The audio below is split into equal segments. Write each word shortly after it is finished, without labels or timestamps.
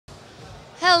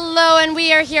Hello, and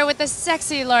we are here with the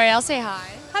sexy L'Oreal. Say hi.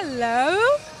 Hello.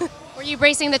 Were you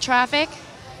bracing the traffic?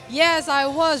 Yes, I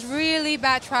was really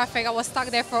bad traffic. I was stuck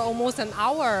there for almost an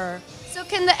hour. So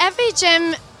can the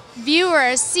FHM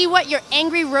viewers see what your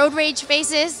angry road rage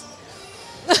face is?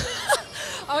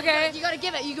 Okay. You gotta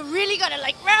give it. You really gotta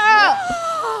like.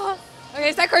 Rah! Okay,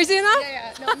 is that crazy enough?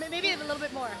 Yeah. No, maybe a little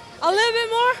bit more. A little bit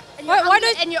more? And Why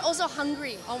don't? and you're also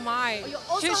hungry. Oh my. Oh, you're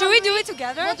also Should we do hungry? it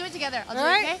together? We'll do it together. I'll do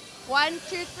Alright. it. Okay. 1, 2,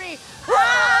 3. Is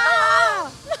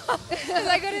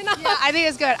that good enough? Yeah, I think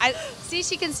it's good. See,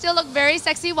 she can still look very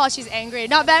sexy while she's angry.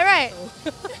 Not bad, right?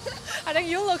 I think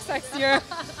you look sexier.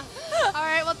 All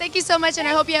right. Well, thank you so much, and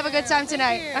I hope you have a good time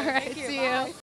tonight. you. All right. Thank you. See Bye. you.